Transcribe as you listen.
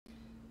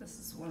This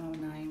is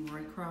 109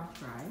 Roycroft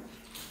Drive,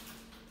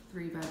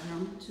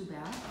 3-bedroom,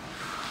 2-bath.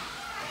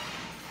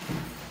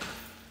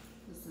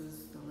 This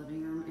is the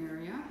living room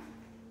area.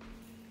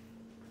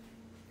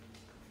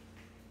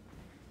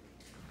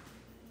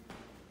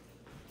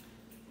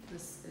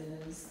 This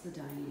is the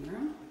dining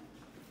room.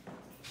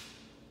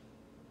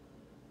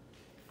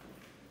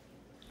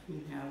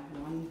 You have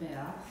one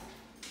bath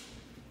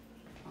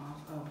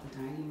off of the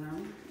dining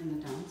room in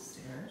the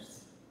downstairs.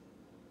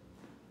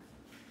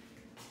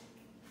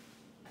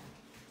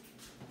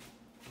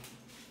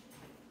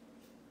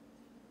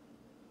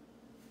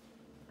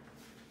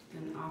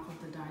 And off of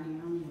the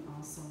dining room, you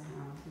also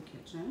have the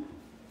kitchen.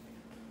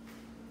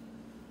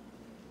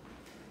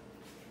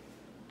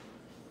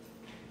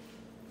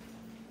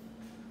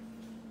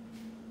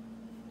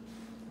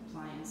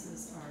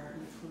 Appliances are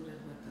included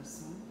with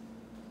this one.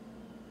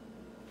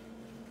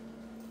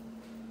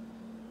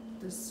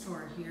 This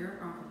door here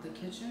off of the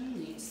kitchen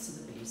leads to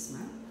the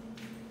basement.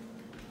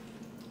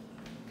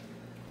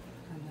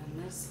 And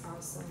then this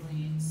also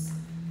leads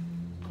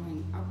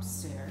going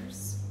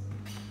upstairs.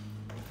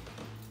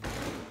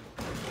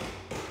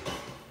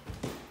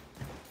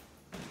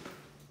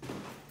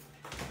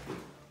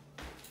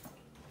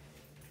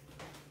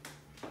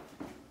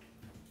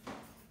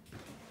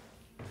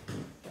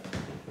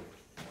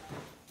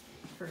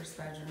 First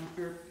bedroom,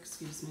 or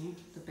excuse me,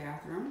 the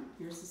bathroom.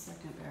 Here's the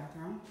second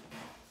bathroom.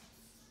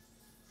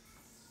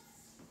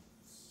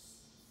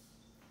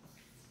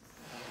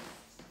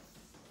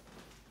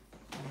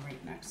 And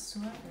right next to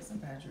it is a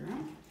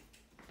bedroom.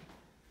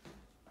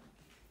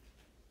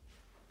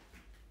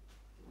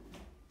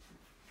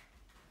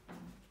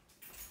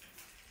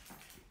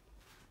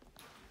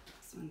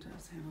 This one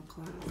does have a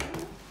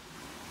closet.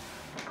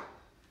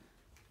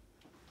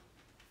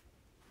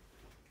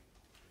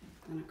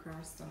 And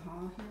across the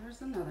hall here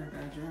is another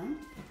bedroom.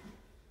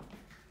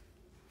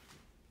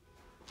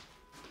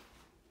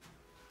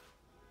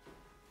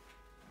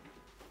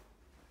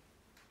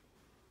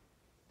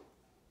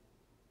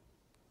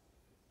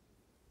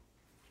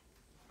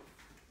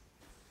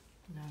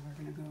 Now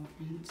we're going to go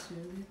into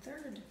the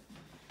third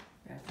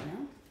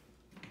bathroom.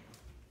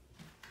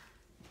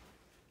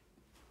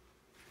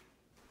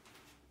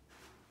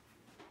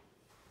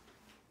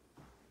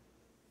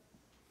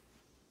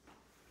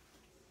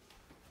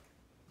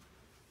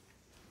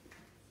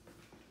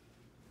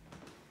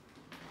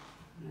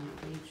 And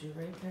that leads you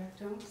right back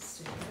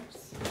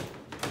downstairs.